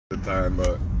the time,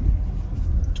 but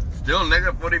still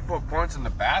negative 44 points in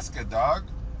the basket, dog.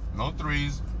 No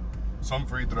threes, some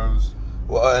free throws.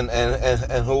 Well,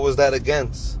 and who was that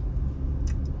against?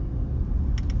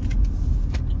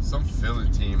 Some Philly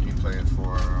team he played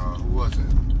for. Who was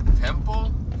it?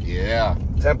 Temple? Yeah.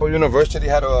 Temple University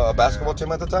had a basketball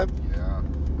team at the time? Yeah.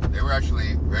 They were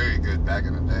actually very good back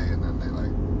in the day, and then they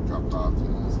dropped off,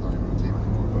 and it's not even a team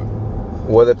anymore.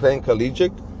 But Were they playing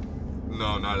collegiate?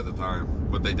 no, not at the time,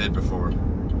 but they did before.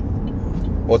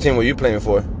 What team were you playing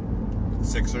for?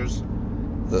 Sixers.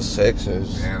 The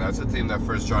Sixers. Man, that's a team that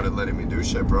first started letting me do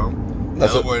shit, bro.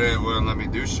 That's Delaware wouldn't let me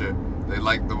do shit. They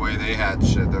liked the way they had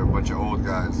shit. They're a bunch of old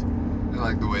guys. They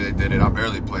liked the way they did it. I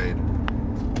barely played.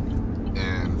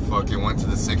 And fucking went to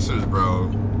the Sixers,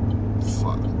 bro.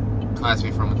 Fuck. Classed me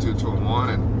from a 2 to a 1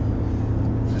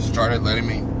 and just started letting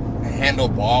me handle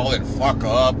ball and fuck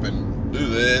up and do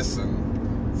this and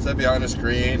sit behind the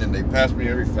screen, and they passed me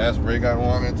every fast break I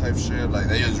wanted type shit. Like,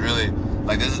 they just really,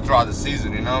 like, this is throughout the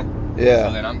season, you know? Yeah.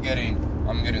 So then I'm getting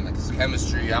like this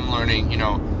chemistry. I'm learning, you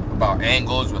know, about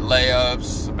angles with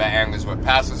layups, about angles with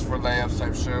passes for layups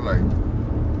type shit. Like,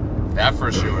 that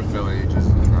first year with Philly, just,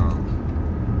 you know.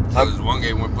 So this one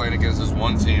game we're playing against this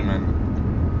one team,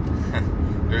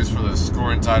 and it was for the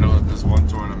scoring title at this one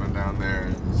tournament down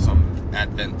there, some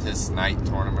Adventist night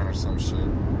tournament or some shit.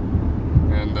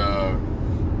 And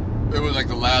it was like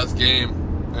the last game.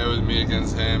 It was me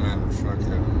against him, and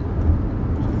fucking,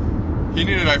 he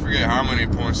needed, I forget how many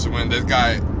points to win. This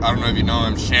guy, I don't know if you know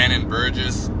him, Shannon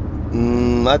Burgess.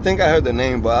 I think I heard the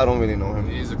name, but I don't really know him.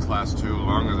 He's a class 2,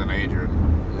 longer than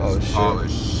Adrian. He's tall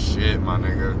as shit, my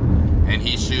nigga. And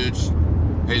he shoots,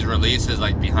 his release is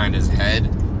like behind his head,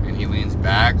 and he leans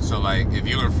back. So like, if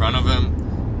you're in front of him,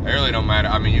 it really don't matter.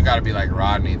 I mean, you gotta be like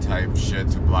Rodney type shit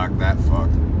to block that fuck.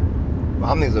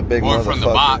 Rodney's a big motherfucker. Or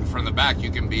from the back, you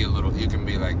can be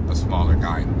like a smaller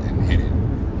guy and hit it.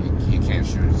 He can't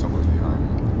shoot it, someone's behind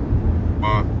him.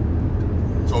 But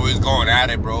so he was going at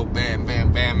it, bro. Bam,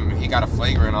 bam, bam. And he got a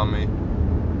flagrant on me.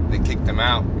 They kicked him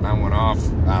out, and I went off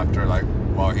after, like,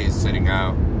 while he's sitting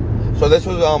out. So this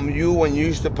was you when you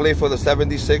used to play for the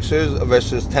 76ers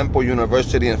versus Temple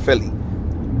University in Philly?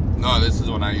 No, this is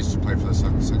when I used to play for the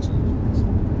 76ers.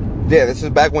 Yeah, this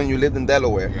is back when you lived in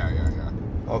Delaware. Yeah.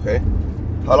 Okay.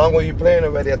 How long were you playing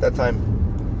already at that time?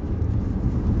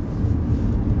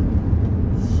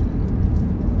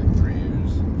 Like 3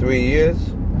 years. 3 years?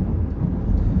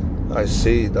 I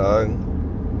see, dog.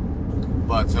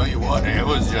 But I tell you what, it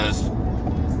was just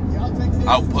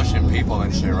out pushing people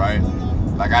and shit, right?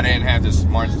 Like, I didn't have the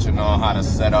smarts to know how to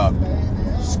set up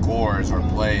scores or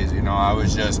plays, you know? I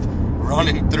was just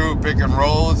running through pick and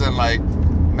rolls and, like,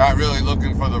 not really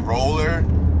looking for the roller.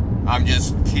 I'm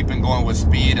just keeping going with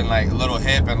speed and, like, a little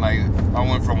hip, and, like, I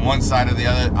went from one side to the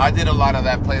other. I did a lot of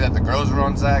that play that the girls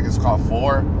run, Zach. It's called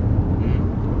 4.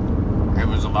 It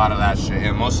was a lot of that shit,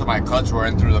 and most of my cuts were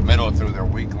in through the middle, through their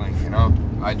weak link, you know?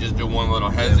 I just do one little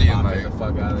hezzy and, like, the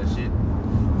fuck out of that shit.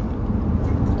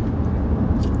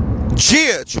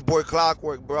 Yeah, it's your boy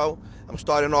Clockwork, bro. I'm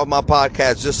starting off my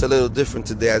podcast just a little different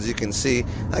today, as you can see.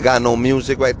 I got no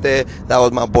music right there. That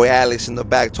was my boy Alex in the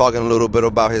back talking a little bit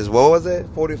about his, what was it,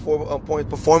 44-point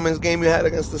performance game you had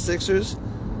against the Sixers?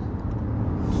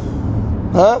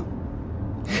 Huh?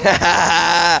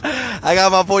 I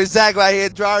got my boy Zach right here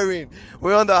driving.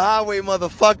 We're on the highway,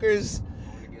 motherfuckers.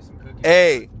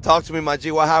 Hey, talk to me, my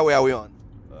G. What highway are we on?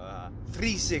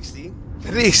 360.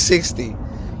 360.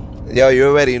 Yo, you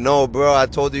already know, bro. I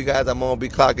told you guys I'm going to be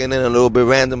clocking in a little bit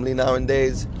randomly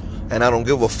nowadays. And I don't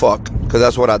give a fuck, because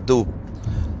that's what I do.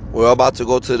 We're about to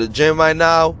go to the gym right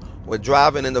now. We're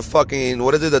driving in the fucking,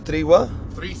 what is it, the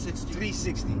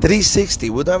 360.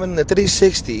 We're driving in the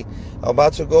 360.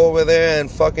 About to go over there and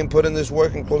fucking put in this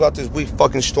work and close out this week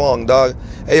fucking strong, dog.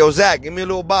 Hey, yo, Zach, give me a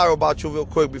little bio about you real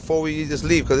quick before we just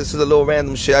leave, because this is a little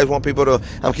random shit. I just want people to,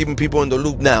 I'm keeping people in the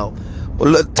loop now.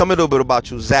 Well, tell me a little bit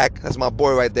about you, Zach. That's my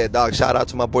boy right there, dog. Shout out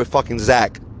to my boy fucking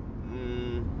Zach.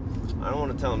 I don't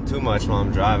want to tell him too much while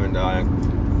I'm driving, dog.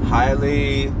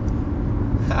 Highly...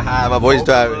 my boy's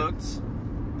driving. Overlooked,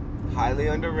 highly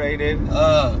underrated,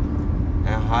 and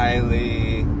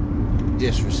highly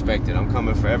disrespected. I'm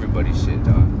coming for everybody's shit,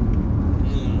 dog.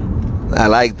 I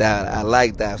like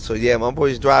that. So, yeah, my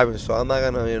boy's driving, so I'm not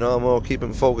gonna, I'm gonna keep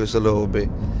him focused a little bit.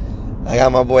 I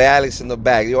got my boy Alex in the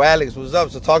back. Yo, Alex, what's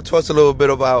up? So talk to us a little bit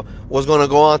about what's gonna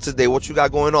go on today. What you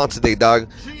got going on today, dog?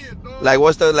 Like,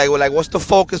 what's the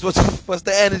focus? What's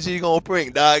the energy you gonna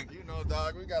bring, dog? You know,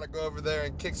 dog. We gotta go over there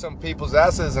and kick some people's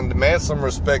asses and demand some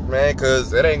respect, man,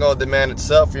 because it ain't gonna demand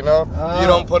itself, you know? You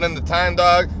don't put in the time,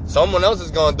 dog, someone else is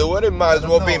gonna do it. It might as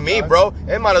well be me, bro.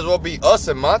 It might as well be us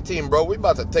and my team, bro. We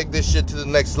about to take this shit to the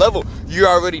next level. You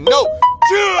already know.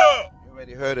 You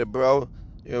already heard it, bro.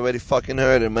 You already fucking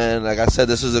heard it, man. Like I said,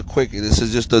 this is a quickie. This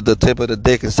is just the tip of the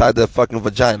dick inside the fucking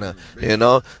vagina, you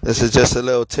know? This is just a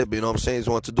little tip, you know what I'm saying? Just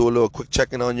want to do a little quick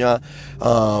check-in on y'all.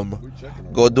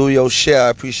 Go do your shit. I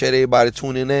appreciate everybody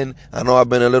tuning in. I know I've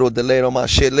been a little delayed on my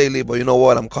shit lately, but you know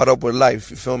what? I'm caught up with life,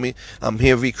 you feel me? I'm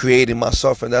here recreating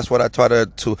myself, and that's what I try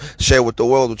to share with the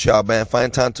world with y'all, man.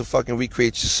 Find time to fucking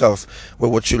recreate yourself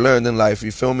with what you learned in life,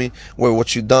 you feel me? With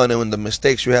what you done and the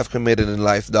mistakes you have committed in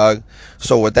life, dog.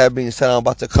 So with that being said, I'm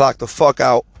about to clock the fuck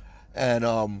out, and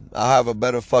I'll have a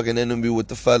better fucking interview with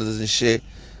the fellas and shit.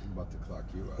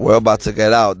 We're about to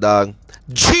get out, dog.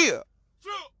 Cheer!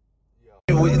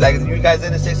 Like, you guys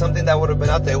didn't say something that would have been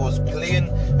out there. It was clean.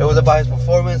 It was about his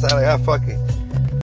performance. I'm like, fuck it.